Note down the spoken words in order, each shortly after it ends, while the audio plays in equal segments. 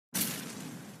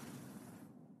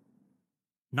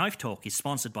Knife Talk is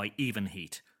sponsored by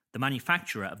Evenheat, the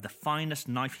manufacturer of the finest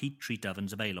knife heat treat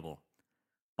ovens available.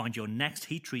 Find your next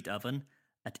heat treat oven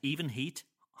at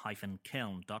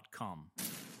evenheat-kiln.com.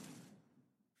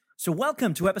 So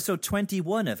welcome to episode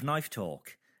 21 of Knife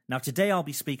Talk. Now today I'll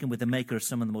be speaking with the maker of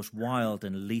some of the most wild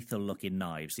and lethal looking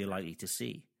knives you're likely to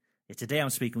see. Today I'm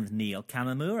speaking with Neil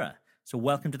Kamimura. So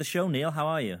welcome to the show, Neil. How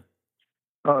are you?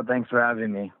 Oh, thanks for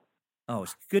having me. Oh,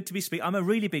 it's good to be speaking. I'm a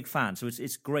really big fan, so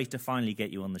it's great to finally get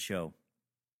you on the show.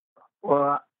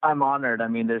 Well, I'm honored. I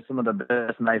mean, there's some of the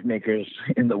best knife makers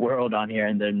in the world on here,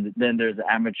 and then there's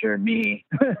amateur me.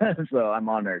 So I'm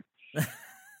honored.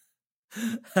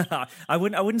 I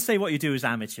wouldn't say what you do is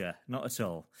amateur, not at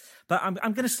all. But I'm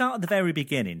going to start at the very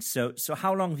beginning. So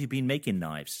how long have you been making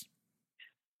knives?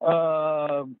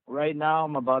 Right now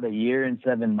I'm about 1 year and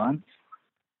 7 months.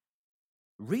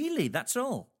 Really? That's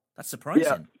all? That's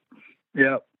surprising.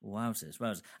 Yeah.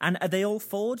 Wowzers. And are they all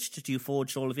forged? Do you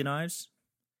forge all of your knives?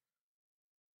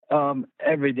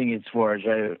 Everything is forged.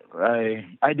 I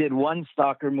did one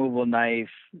stock removal knife,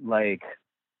 just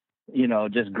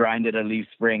grinded a leaf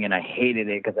spring, and I hated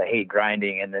it because I hate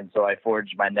grinding. And then so I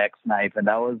forged my next knife, and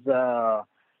that was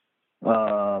about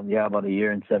 1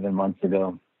 year and 7 months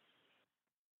ago.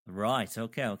 Right.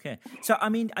 Okay. So, I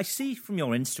mean, I see from your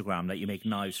Instagram that you make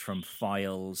knives from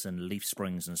files and leaf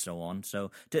springs and so on.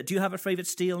 So, do you have a favorite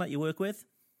steel that you work with?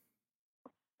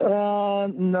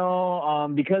 No.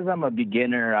 Because I'm a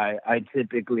beginner, I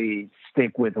typically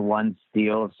stick with one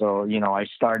steel. So, I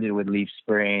started with leaf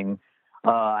spring.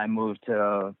 I moved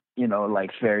to,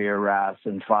 Farrier rasp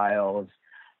and files.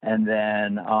 And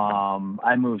then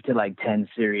I moved to 10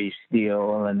 series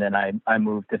steel. And then I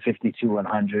moved to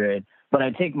 52-100. But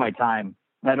I take my time.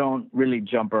 I don't really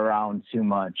jump around too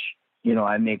much.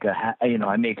 I make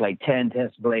 10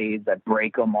 test blades. I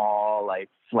break them all. I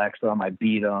flex them. I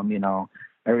beat them.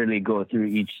 I really go through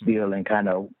each steel and kind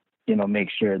of, make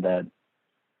sure that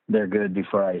they're good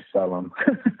before I sell them.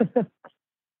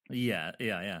 Yeah.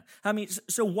 I mean,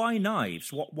 so why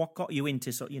knives? What got you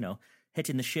into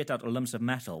hitting the shit out of lumps of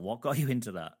metal? What got you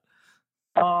into that?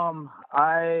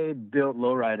 I built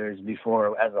lowriders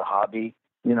before as a hobby.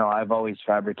 I've always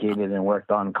fabricated and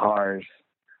worked on cars.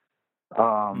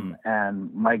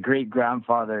 And my great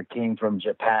grandfather came from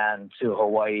Japan to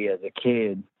Hawaii as a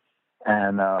kid.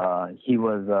 And he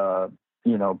was,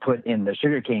 put in the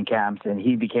sugarcane camps, and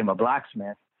he became a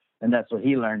blacksmith. And that's what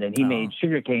he learned. And he made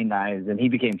sugarcane knives, and he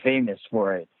became famous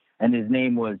for it. And his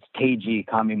name was Teiji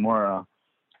Kamimura.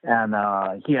 And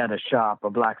he had a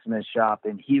blacksmith shop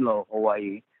in Hilo,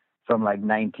 Hawaii, from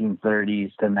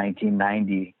 1930s to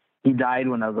 1990. He died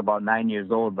when I was about 9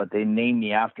 years old, but they named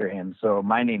me after him. So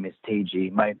my name is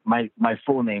Teiji. My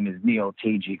full name is Neil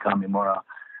Teiji Kamimura.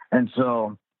 And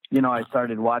so, I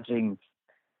started watching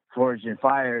Forged in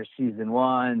Fire season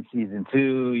 1, season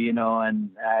 2,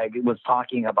 and I was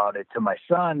talking about it to my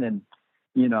son and,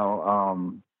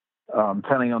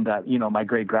 telling him that, my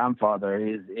great grandfather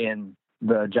is in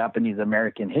the Japanese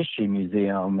American History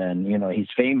Museum, and,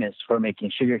 he's famous for making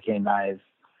sugarcane knives.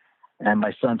 And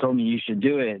my son told me you should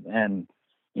do it. And,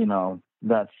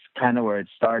 that's kind of where it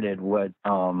started. What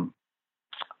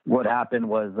happened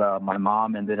was my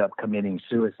mom ended up committing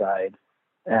suicide.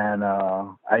 And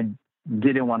I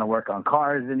didn't want to work on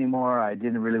cars anymore. I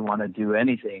didn't really want to do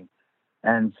anything.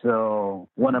 And so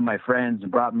one of my friends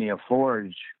brought me a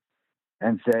forge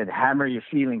and said, hammer your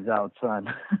feelings out,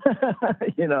 son.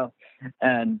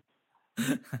 And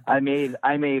I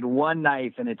made one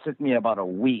knife, and it took me about a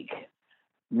week.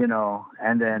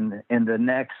 And then in the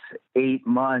next 8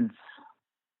 months,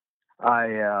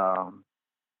 I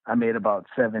made about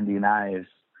 70 knives,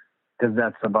 because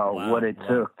that's about what it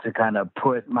took to kind of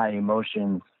put my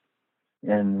emotions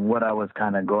and what I was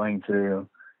kind of going through,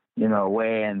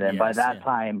 away. And then by that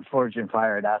time, Forged in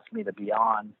Fire had asked me to be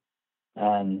on.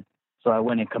 And so I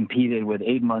went and competed with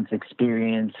 8 months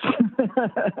experience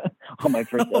on my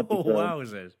first episode.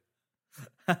 Wowzers.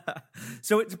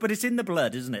 So it's in the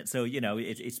blood, isn't it? So,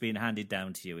 it's been handed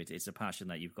down to you. It's a passion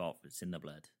that you've got. It's in the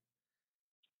blood.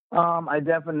 I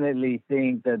definitely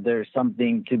think that there's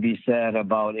something to be said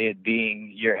about it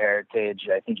being your heritage.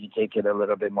 I think you take it a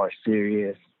little bit more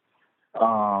serious.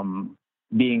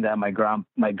 Being that my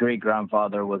great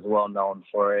grandfather was well known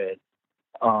for it,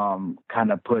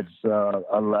 kind of puts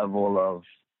a level of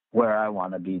where I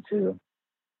want to be too.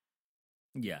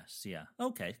 Yes, yeah.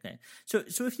 Okay. So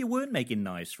if you weren't making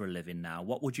knives for a living now,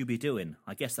 what would you be doing?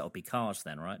 I guess that would be cars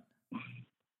then, right?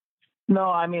 No,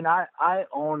 I mean, I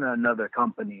own another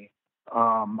company.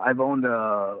 I've owned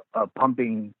a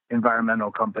pumping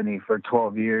environmental company for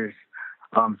 12 years.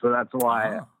 So that's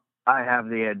why I have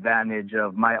the advantage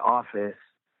of my office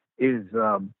is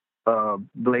a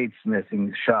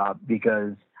bladesmithing shop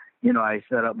because, I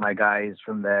set up my guys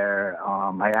from there.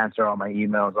 I answer all my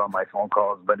emails, all my phone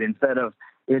calls. But instead of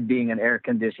it being an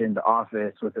air-conditioned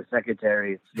office with a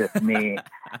secretary, it's just me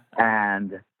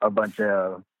and a bunch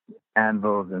of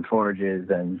anvils and forges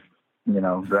and,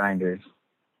 grinders.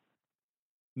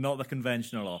 Not the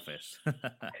conventional office.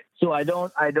 So I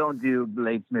don't do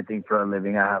bladesmithing for a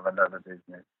living. I have another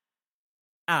business.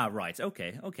 Ah, right.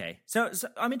 Okay. So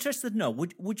I'm interested to know,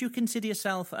 would you consider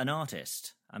yourself an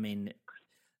artist? I mean,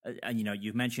 and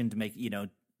you've mentioned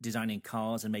designing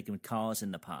cars and making cars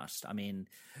in the past. I mean,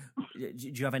 do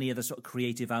you have any other sort of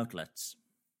creative outlets?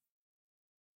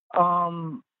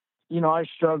 I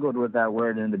struggled with that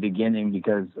word in the beginning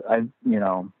because I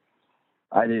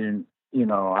didn't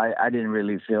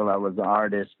really feel I was an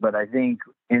artist, but I think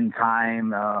in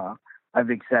time,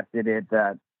 I've accepted it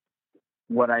that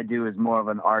what I do is more of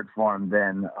an art form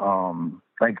than,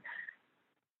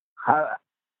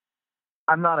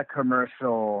 I'm not a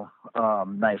commercial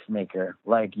knife maker.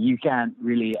 Like, you can't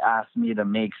really ask me to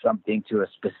make something to a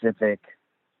specific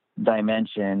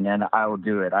dimension and I will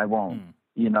do it. I won't.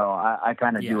 I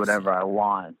kind of do whatever I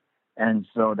want. And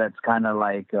so that's kind of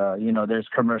like, there's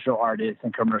commercial artists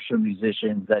and commercial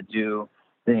musicians that do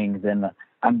things. And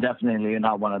I'm definitely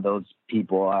not one of those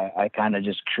people. I kind of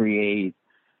just create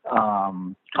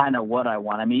kind of what I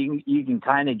want. I mean, you can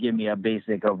kind of give me a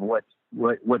basic of what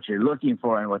you're looking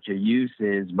for and what your use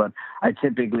is, but I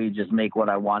typically just make what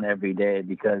I want every day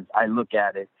because I look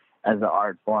at it as an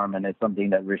art form and it's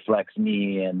something that reflects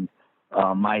me and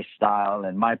my style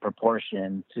and my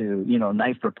proportion to,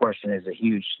 knife proportion is a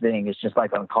huge thing. It's just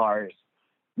like on cars,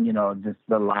 just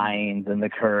the lines and the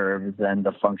curves and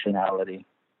the functionality.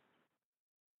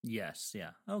 Yes,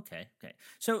 yeah. Okay.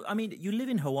 So, I mean, you live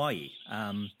in Hawaii,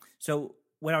 so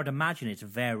where I'd imagine it's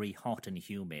very hot and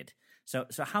humid. So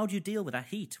how do you deal with that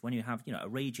heat when you have, a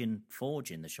raging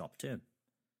forge in the shop too?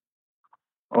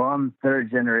 Well, I'm third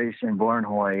generation born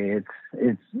Hawaii.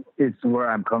 It's where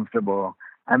I'm comfortable.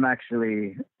 I'm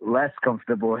actually less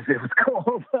comfortable if it was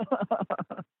cold.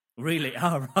 Really?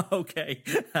 Oh, okay.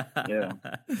 Yeah.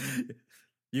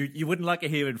 You wouldn't like it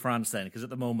here in France then, because at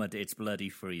the moment it's bloody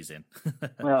freezing.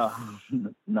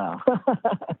 No.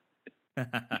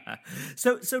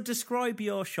 So describe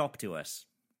your shop to us.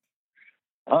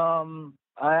 I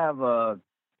have a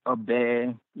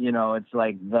bay. It's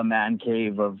like the man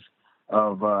cave of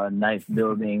knife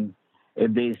building.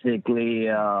 It basically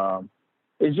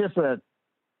it's just a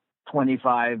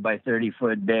 25 by 30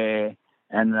 foot bay.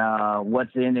 And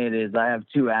what's in it is I have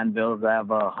two anvils. I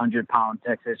have a 100-pound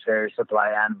Texas Ferry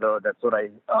Supply anvil. That's what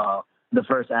the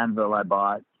first anvil I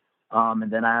bought. And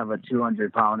then I have a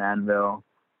 200-pound anvil.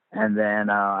 And then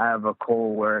I have a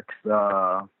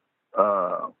Coalworks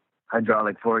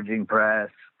hydraulic forging press.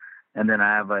 And then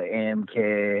I have an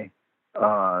AMK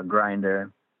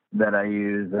grinder that I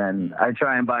use. And I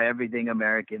try and buy everything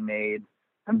American made.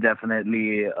 I'm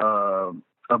definitely a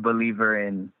believer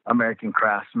in American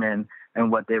craftsmen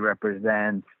and what they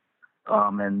represent.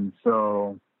 And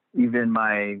so even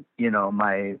my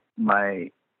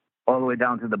all the way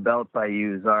down to the belts I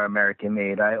use are American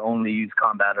made. I only use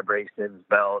combat abrasives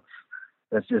belts.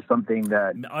 That's just something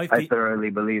that I thoroughly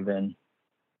believe in.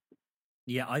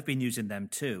 Yeah, I've been using them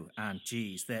too. And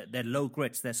geez, they're low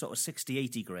grits. They're sort of 60,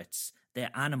 80 grits.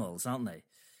 They're animals, aren't they?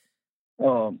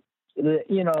 Oh,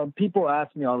 people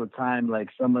ask me all the time, like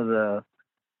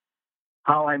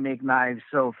how I make knives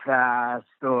so fast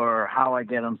or how I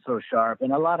get them so sharp.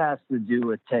 And a lot has to do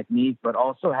with technique, but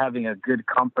also having a good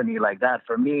company like that.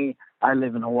 For me, I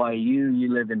live in Hawaii.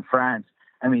 You live in France.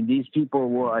 I mean, these people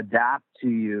will adapt to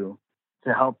you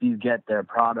to help you get their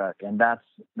product. And that's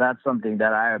something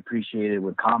that I appreciated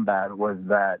with Combat, was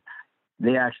that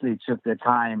they actually took the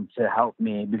time to help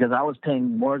me, because I was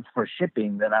paying more for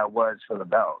shipping than I was for the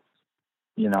belts,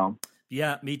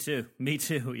 Yeah, me too.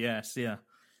 Yes. Yeah.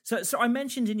 So I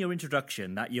mentioned in your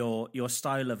introduction that your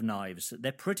style of knives,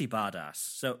 they're pretty badass.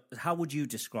 So how would you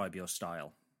describe your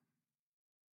style?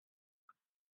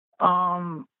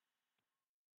 I'm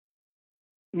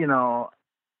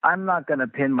not going to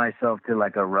pin myself to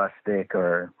like a rustic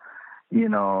or,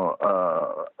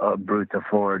 a brute to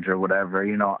forge or whatever.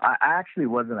 I actually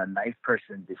wasn't a knife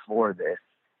person before this.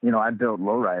 I built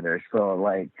lowriders. So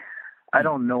like, I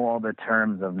don't know all the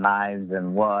terms of knives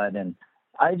and what, and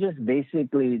I just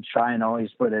basically try and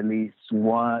always put at least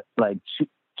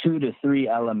two to three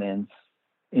elements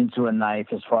into a knife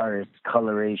as far as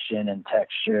coloration and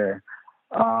texture.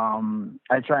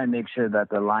 I try and make sure that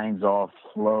the lines all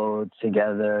flow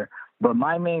together. But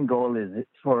my main goal is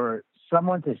for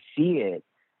someone to see it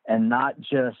and not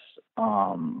just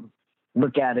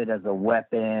look at it as a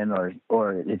weapon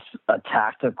or it's a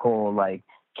tactical like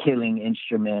killing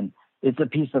instrument. It's a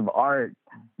piece of art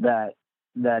that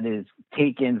is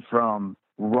taken from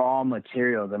raw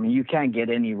materials. I mean, you can't get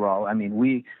any raw. I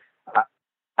mean,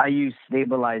 I use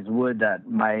stabilized wood that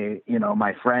my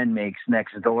friend makes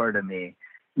next door to me.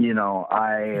 I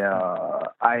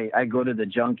go to the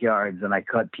junkyards and I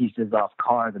cut pieces off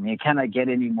cars. I mean, can I get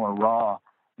any more raw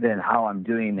than how I'm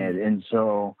doing it? And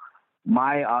so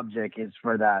my object is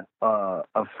for that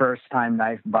a first time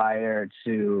knife buyer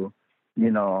to,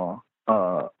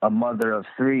 a mother of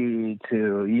three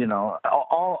to,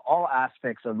 all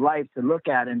aspects of life to look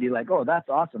at and be like, oh, that's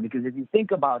awesome. Because if you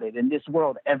think about it, in this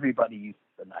world, everybody uses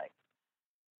a knife,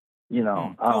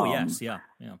 Yes. Yeah.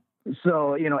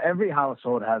 So, every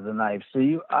household has a knife. So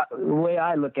the way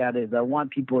I look at it is I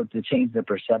want people to change their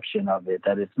perception of it,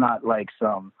 that it's not like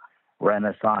some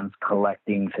Renaissance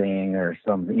collecting thing or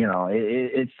something,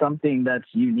 it's something that's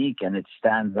unique and it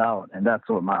stands out. And that's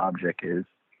what my object is.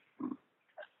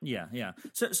 Yeah.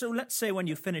 So let's say when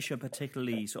you finish a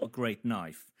particularly sort of great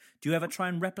knife, do you ever try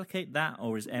and replicate that,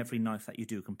 or is every knife that you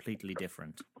do completely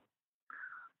different?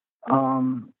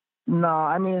 No,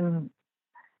 I mean,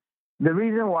 the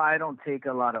reason why I don't take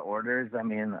a lot of orders,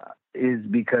 is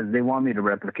because they want me to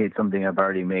replicate something I've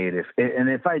already made.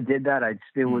 If I did that, I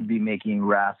still would be making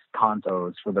Ras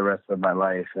Tontos for the rest of my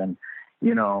life. And,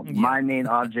 my main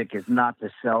object is not to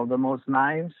sell the most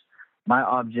knives. My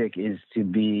object is to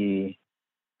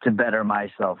better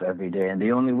myself every day. And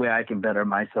the only way I can better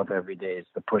myself every day is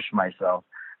to push myself.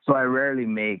 So I rarely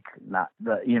make I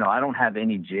don't have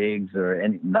any jigs or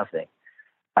nothing.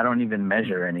 I don't even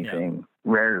measure anything.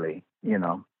 Rarely,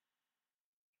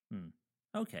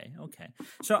 Okay.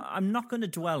 So I'm not going to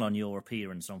dwell on your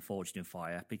appearance on Forged in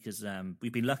Fire because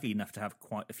we've been lucky enough to have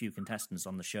quite a few contestants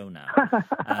on the show now.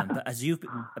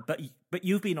 But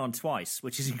you've been on twice,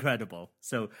 which is incredible.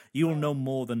 So you'll know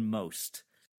more than most.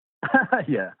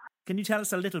 Yeah. Can you tell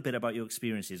us a little bit about your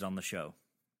experiences on the show?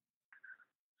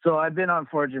 So I've been on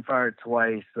Forged in Fire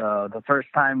twice. The first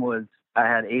time was I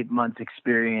had 8 months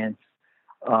experience.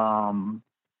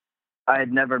 I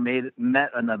had never met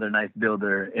another knife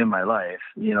builder in my life,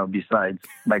 besides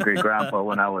my great grandpa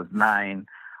when I was 9.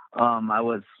 I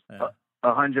was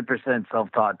 100%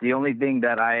 self-taught. The only thing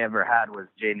that I ever had was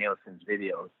Jay Nielsen's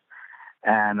videos.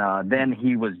 And then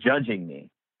he was judging me.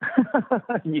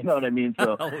 You know what I mean?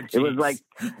 So it was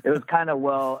kind of,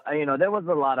 there was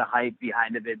a lot of hype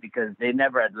behind it because they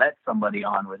never had let somebody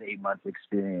on with 8 months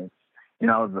experience.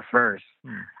 I was the first.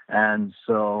 And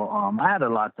so I had a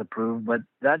lot to prove, but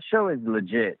that show is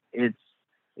legit. It's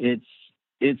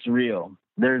real.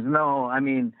 There's no,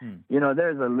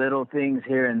 there's a little things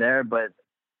here and there, but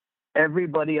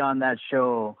everybody on that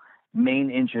show,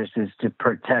 main interest is to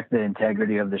protect the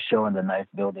integrity of the show and the knife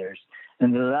builders.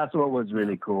 And so that's what was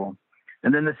really cool.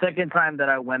 And then the second time that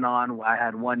I went on, I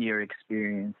had 1 year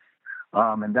experience.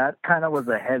 And that kind of was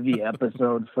a heavy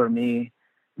episode for me.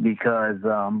 Because,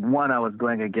 one, I was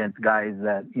going against guys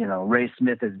that, Ray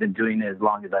Smith has been doing it as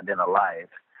long as I've been alive,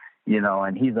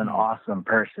 and he's an awesome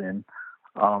person.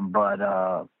 But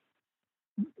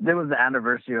there was the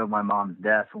anniversary of my mom's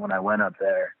death when I went up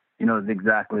there. It was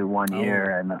exactly 1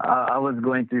 year. And I was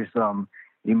going through some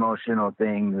emotional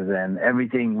things, and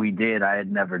everything we did I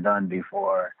had never done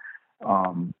before.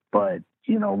 But,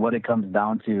 what it comes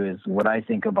down to is what I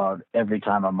think about every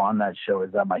time I'm on that show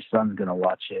is that my son's going to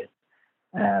watch it.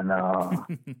 And,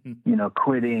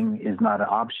 quitting is not an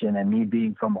option. And me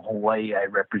being from Hawaii, I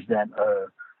represent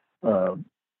a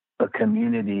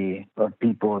community of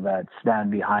people that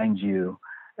stand behind you.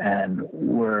 And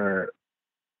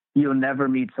you'll never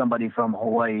meet somebody from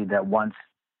Hawaii that wants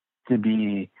to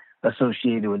be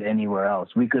associated with anywhere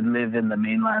else. We could live in the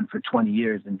mainland for 20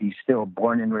 years and be still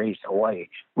born and raised Hawaii.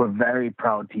 We're very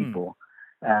proud people.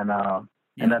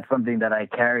 And that's something that I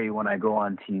carry when I go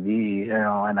on TV,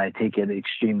 and I take it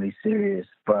extremely serious.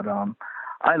 But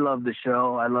I love the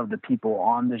show. I love the people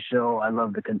on the show. I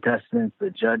love the contestants, the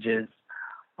judges.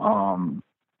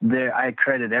 I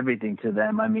credit everything to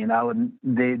them.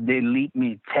 They lead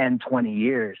me 10, 20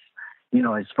 years,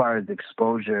 as far as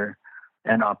exposure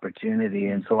and opportunity.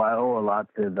 And so I owe a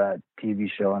lot to that TV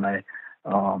show. And I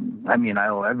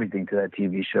owe everything to that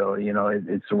TV show.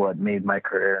 It's what made my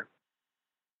career.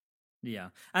 Yeah.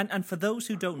 And for those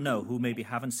who don't know, who maybe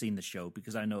haven't seen the show,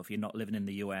 because I know if you're not living in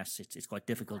the US, it's quite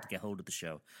difficult to get hold of the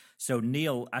show. So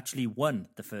Neil actually won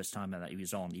the first time that he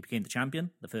was on. He became the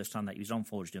champion the first time that he was on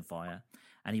Forged in Fire,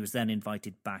 and he was then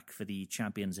invited back for the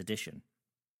Champions Edition.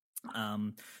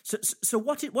 So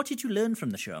what did you learn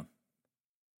from the show?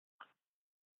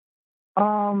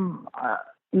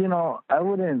 I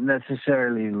wouldn't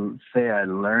necessarily say I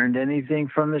learned anything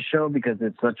from the show because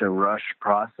it's such a rush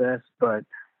process, but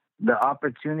the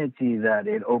opportunity that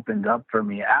it opened up for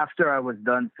me after I was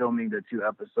done filming the 2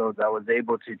 episodes, I was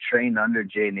able to train under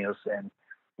Jay Nielsen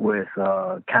with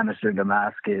Canister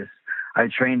Damascus. I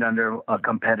trained under a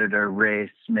competitor, Ray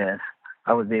Smith.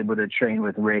 I was able to train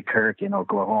with Ray Kirk in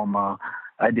Oklahoma.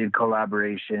 I did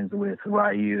collaborations with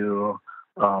Ryu,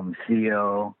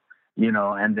 Theo,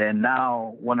 and then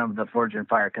now one of the Forge and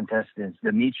Fire contestants,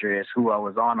 Demetrius, who I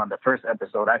was on the first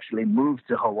episode, actually moved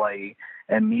to Hawaii,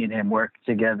 and me and him work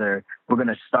together. We're going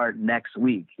to start next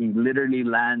week. He literally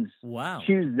lands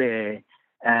Tuesday,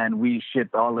 and we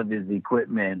shipped all of his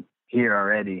equipment here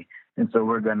already. And so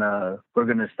we're gonna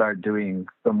start doing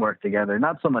some work together.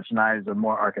 Not so much knives, but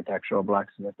more architectural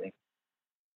blacksmithing.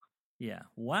 Yeah.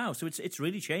 Wow. So it's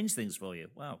really changed things for you.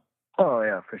 Wow. Oh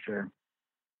yeah, for sure.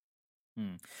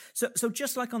 So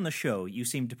just like on the show, you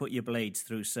seem to put your blades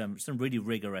through some really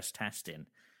rigorous testing.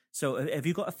 So have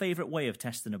you got a favorite way of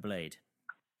testing a blade?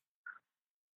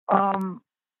 I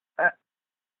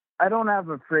don't have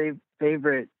a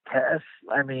favorite test.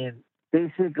 I mean,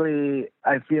 basically,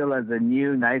 I feel as a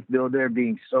new knife builder,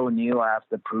 being so new, I have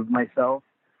to prove myself.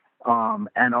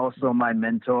 And also my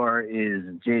mentor is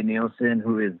Jay Nielsen,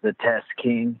 who is the test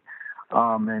king.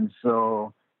 And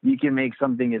so you can make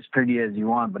something as pretty as you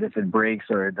want, but if it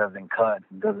breaks or it doesn't cut,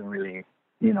 it doesn't really,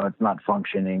 it's not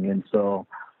functioning. And so,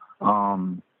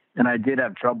 and I did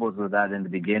have troubles with that in the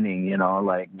beginning,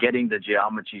 like getting the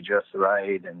geometry just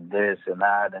right and this and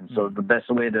that. And so the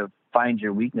best way to find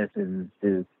your weaknesses is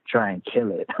to try and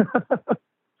kill it.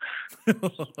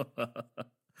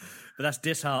 But that's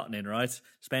disheartening, right?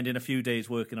 Spending a few days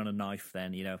working on a knife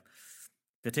then,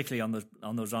 particularly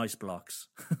on those ice blocks.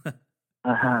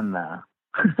 Nah.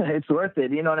 It's worth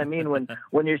it. You know what I mean?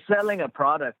 When you're selling a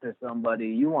product to somebody,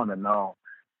 you want to know,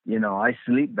 I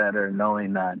sleep better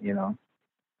knowing that,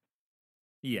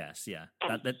 Yes, yeah.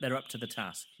 That they're up to the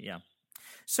task, yeah.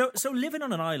 So living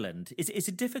on an island, is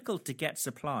it difficult to get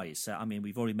supplies? I mean,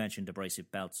 we've already mentioned abrasive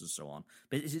belts and so on,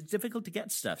 but is it difficult to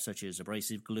get stuff such as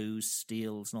abrasive glues,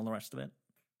 steels, and all the rest of it?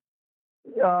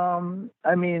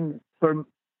 I mean, for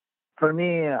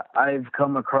me, I've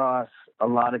come across a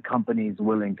lot of companies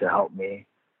willing to help me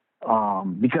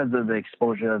because of the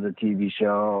exposure of the TV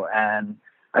show. And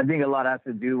I think a lot has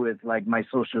to do with like my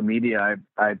social media.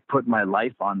 I put my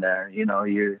life on there,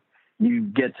 you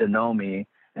get to know me.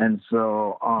 And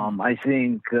so I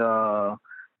think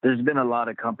there's been a lot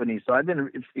of companies. So I've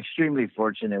been extremely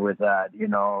fortunate with that,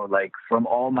 like from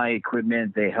all my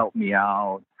equipment, they helped me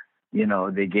out,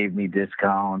 they gave me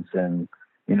discounts and,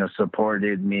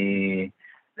 supported me.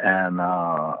 And,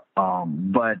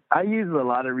 but I use a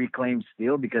lot of reclaimed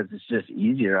steel because it's just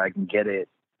easier. I can get it,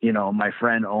 my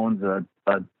friend owns a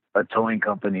towing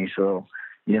company. So,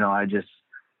 I just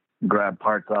grab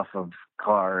parts off of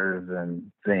cars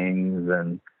and things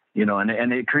and,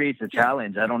 and it creates a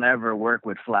challenge. I don't ever work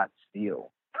with flat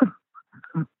steel.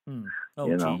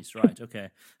 Oh, geez. Right. Okay.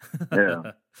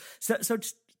 Yeah. So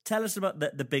tell us about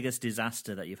the biggest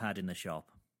disaster that you've had in the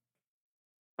shop.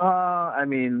 I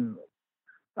mean,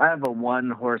 I have a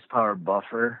 1 horsepower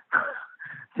buffer.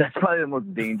 That's probably the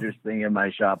most dangerous thing in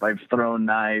my shop. I've thrown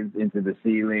knives into the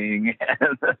ceiling,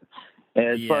 and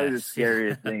it's probably the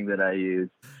scariest thing that I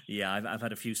use. Yeah, I've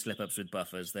had a few slip-ups with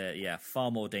buffers. They're,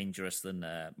 far more dangerous than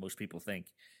most people think.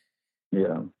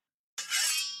 Yeah.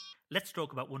 Let's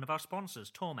talk about one of our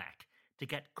sponsors, Tormek. To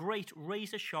get great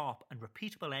razor-sharp and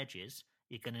repeatable edges,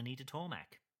 you're going to need a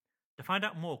Tormek. To find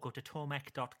out more, go to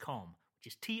tormek.com, which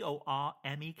is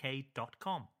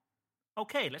TORMEK.com.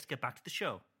 Okay, let's get back to the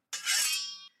show.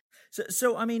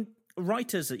 So I mean,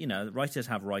 writers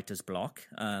have writer's block,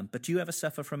 but do you ever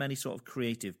suffer from any sort of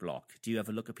creative block? Do you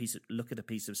ever look at a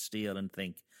piece of steel and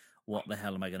think, what the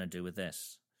hell am I going to do with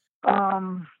this?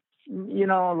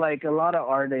 Like a lot of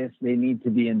artists, they need to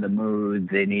be in the mood.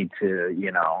 They need to,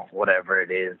 whatever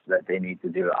it is that they need to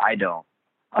do. I don't.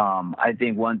 I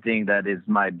think one thing that is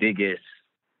my biggest,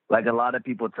 like a lot of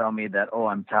people tell me that, oh,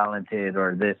 I'm talented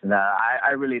or this and that.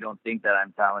 I really don't think that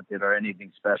I'm talented or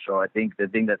anything special. I think the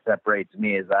thing that separates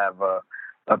me is I have a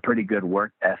pretty good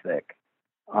work ethic.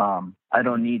 I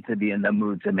don't need to be in the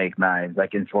mood to make knives. I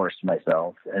can force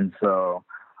myself. And so,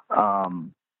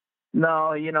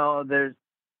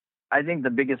 I think the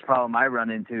biggest problem I run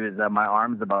into is that my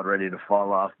arm's about ready to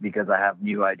fall off because I have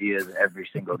new ideas every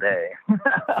single day.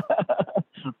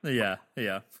 Yeah.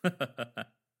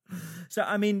 So,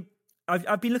 I mean,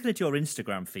 I've been looking at your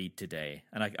Instagram feed today,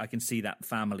 and I can see that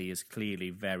family is clearly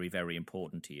very, very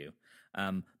important to you.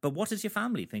 But what does your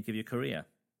family think of your career?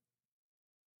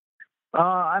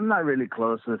 I'm not really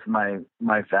close with my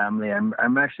family.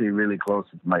 I'm actually really close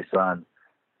with my son.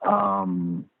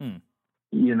 Hmm.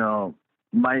 You know,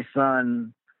 my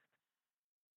son,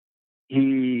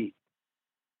 he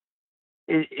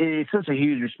it's such a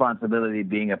huge responsibility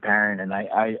being a parent, and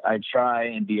I try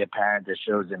and be a parent that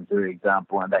shows him through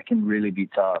example, and that can really be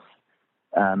tough.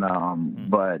 And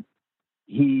but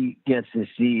he gets to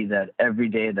see that every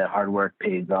day that hard work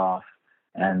pays off,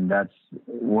 and that's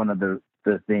one of the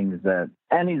things that.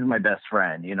 And he's my best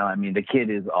friend. You know, I mean, the kid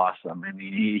is awesome. I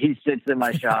mean, he sits in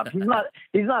my shop. He's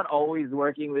not always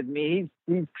working with me.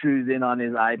 He's cruising on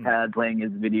his iPad, playing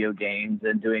his video games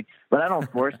and doing. But I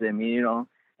don't force him. You know.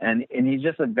 And he's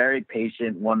just a very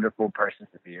patient, wonderful person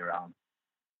to be around.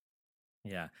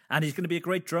 Yeah, and he's going to be a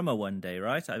great drummer one day,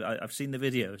 right? I've seen the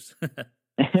videos.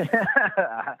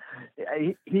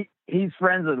 He's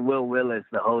friends with Will Willis,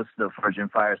 the host of Forging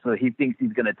Fire, so he thinks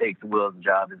he's going to take Will's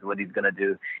job. Is what he's going to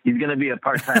do. He's going to be a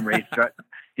part-time race driver.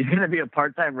 He's going to be a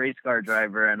part-time race car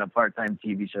driver and a part-time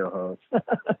TV show host.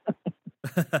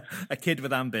 A kid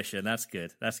with ambition. That's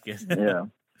good. That's good. Yeah.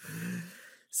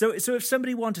 So if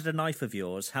somebody wanted a knife of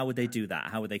yours, how would they do that?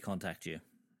 How would they contact you?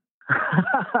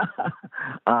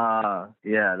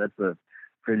 Yeah, that's a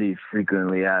pretty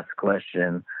frequently asked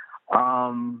question.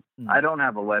 I don't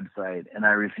have a website, and I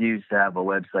refuse to have a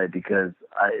website because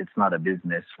it's not a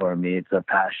business for me. It's a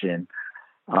passion.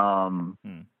 So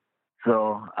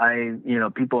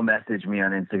people message me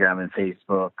on Instagram and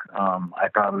Facebook. I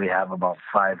probably have about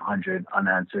 500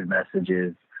 unanswered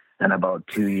messages and about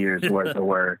 2 years worth of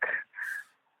work.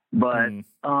 But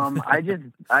I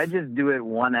just do it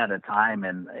one at a time,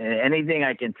 and anything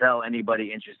I can tell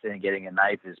anybody interested in getting a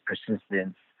knife is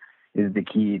persistence is the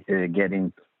key to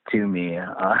getting to me. And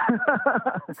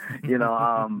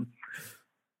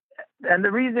the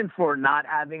reason for not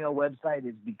having a website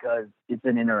is because it's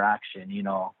an interaction. You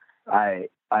know, they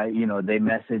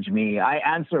message me. I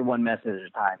answer one message at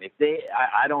a time.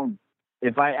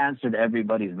 If I answered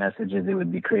everybody's messages, it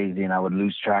would be crazy, and I would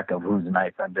lose track of whose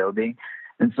knife I'm building.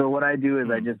 And so what I do is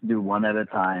I just do one at a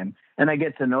time, and I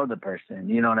get to know the person.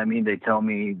 You know what I mean? They tell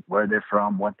me where they're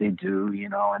from, what they do, you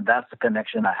know, and that's the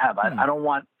connection I have. I don't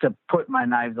want to put my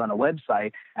knives on a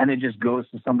website and it just goes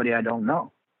to somebody I don't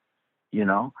know, you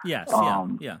know? Yes,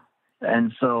 yeah.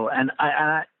 And so, and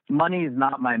money is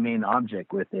not my main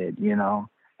object with it, you know?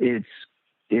 It's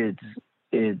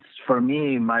for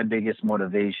me, my biggest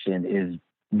motivation is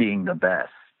being the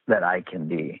best that I can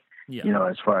be. Yeah. You know,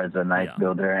 as far as a knife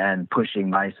builder and pushing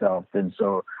myself. And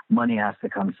so money has to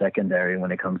come secondary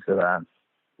when it comes to that.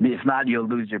 If not, you'll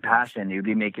lose your passion. You'll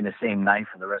be making the same knife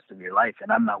for the rest of your life.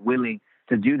 And I'm not willing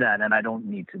to do that, and I don't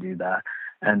need to do that.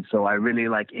 And so I really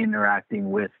like interacting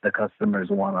with the customers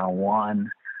one-on-one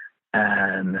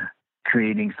and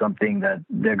creating something that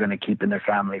they're going to keep in their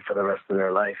family for the rest of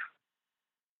their life.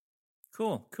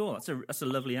 Cool. That's a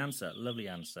lovely answer. Lovely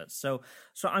answer. So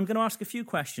I'm going to ask a few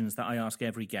questions that I ask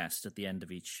every guest at the end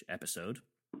of each episode.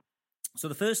 So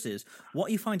the first is, what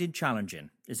are you finding challenging?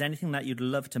 Is there anything that you'd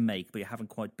love to make but you haven't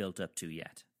quite built up to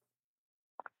yet?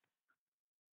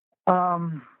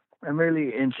 I'm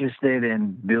really interested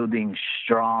in building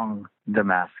strong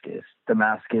Damascus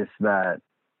that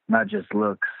not just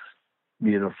looks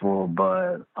beautiful,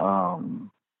 but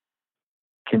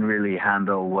can really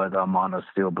handle what a mono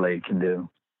steel blade can do.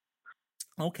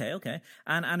 Okay.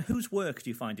 And whose work do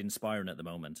you find inspiring at the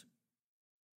moment?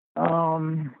 I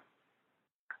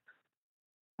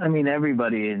mean,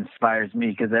 everybody inspires me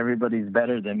because everybody's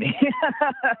better than me.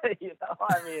 You know,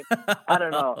 I mean, I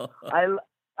don't know.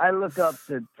 I look up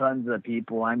to tons of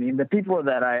people. I mean, the people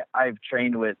that I've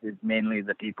trained with is mainly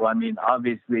the people. I mean,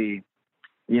 obviously,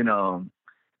 you know,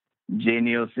 Jay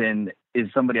Nielsen is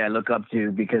somebody I look up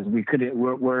to because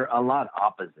we're a lot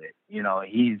opposite. You know,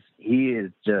 he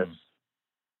is just,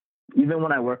 even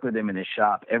when I work with him in his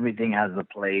shop, everything has a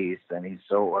place and he's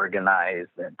so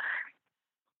organized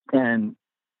and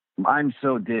I'm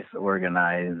so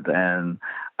disorganized and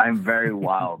I'm very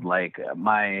wild. Like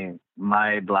my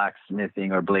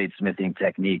blacksmithing or bladesmithing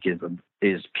technique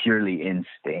is purely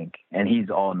instinct, and he's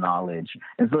all knowledge.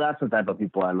 And so that's the type of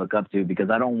people I look up to because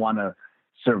I don't want to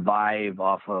survive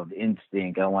off of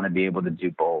instinct. I want to be able to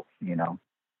do both, you know?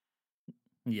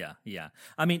 Yeah.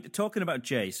 I mean, talking about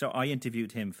Jay, so I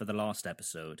interviewed him for the last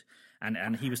episode,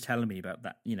 and he was telling me about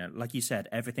that. You know, like you said,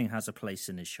 everything has a place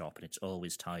in his shop, and it's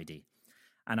always tidy.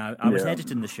 And I was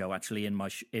editing the show actually in my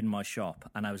shop,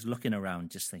 and I was looking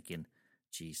around, just thinking,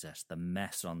 Jesus, the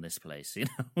mess on this place, you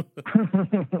know?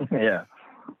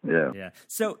 Yeah.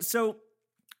 So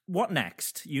what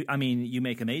next? You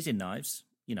make amazing knives,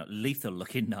 you know, lethal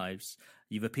looking knives.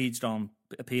 You've appeared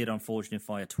on Forged in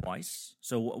Fire twice.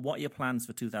 So what are your plans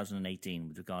for 2018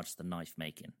 with regards to the knife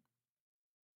making?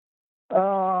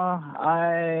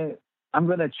 I'm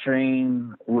gonna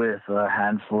train with a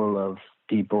handful of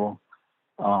people,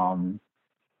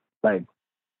 like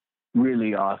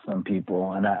really awesome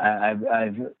people, and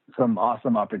I've some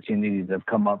awesome opportunities have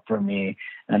come up for me,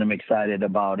 and I'm excited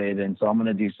about it. And so I'm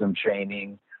gonna do some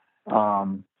training.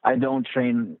 I don't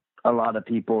train a lot of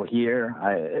people here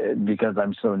because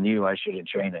I'm so new. I shouldn't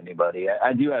train anybody.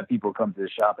 I do have people come to the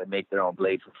shop and make their own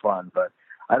blade for fun, but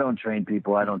I don't train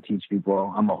people. I don't teach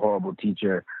people. I'm a horrible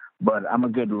teacher, but I'm a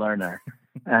good learner.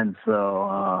 And so,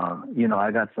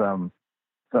 I got some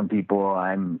people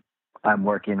I'm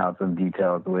working out some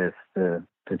details with to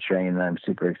train. And I'm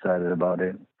super excited about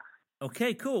it.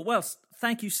 Okay, cool. Well,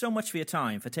 thank you so much for your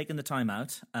time, for taking the time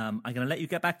out. I'm going to let you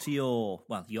get back to your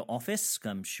office,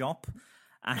 shop,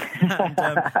 and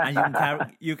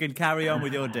you can carry on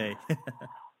with your day.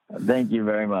 Thank you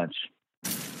very much.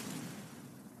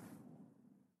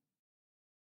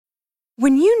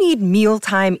 When you need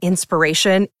mealtime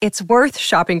inspiration, it's worth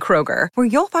shopping Kroger, where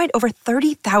you'll find over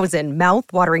 30,000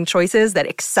 mouth-watering choices that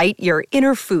excite your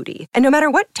inner foodie. And no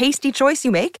matter what tasty choice you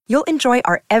make, you'll enjoy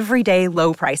our everyday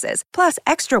low prices, plus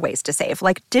extra ways to save,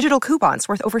 like digital coupons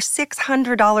worth over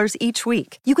 $600 each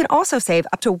week. You can also save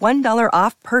up to $1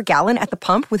 off per gallon at the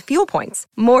pump with fuel points.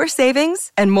 More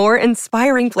savings and more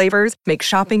inspiring flavors make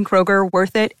shopping Kroger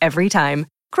worth it every time.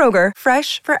 Kroger,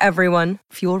 fresh for everyone.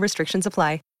 Fuel restrictions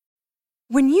apply.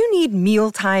 When you need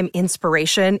mealtime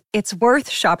inspiration, it's worth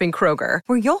shopping Kroger,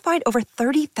 where you'll find over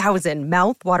 30,000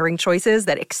 mouth-watering choices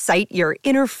that excite your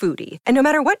inner foodie. And no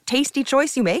matter what tasty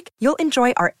choice you make, you'll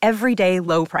enjoy our everyday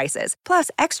low prices, plus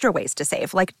extra ways to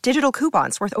save, like digital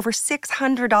coupons worth over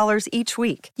 $600 each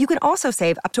week. You can also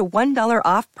save up to $1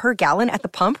 off per gallon at the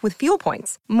pump with fuel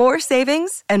points. More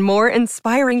savings and more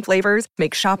inspiring flavors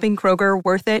make shopping Kroger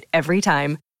worth it every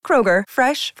time. Kroger,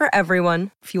 fresh for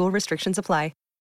everyone. Fuel restrictions apply.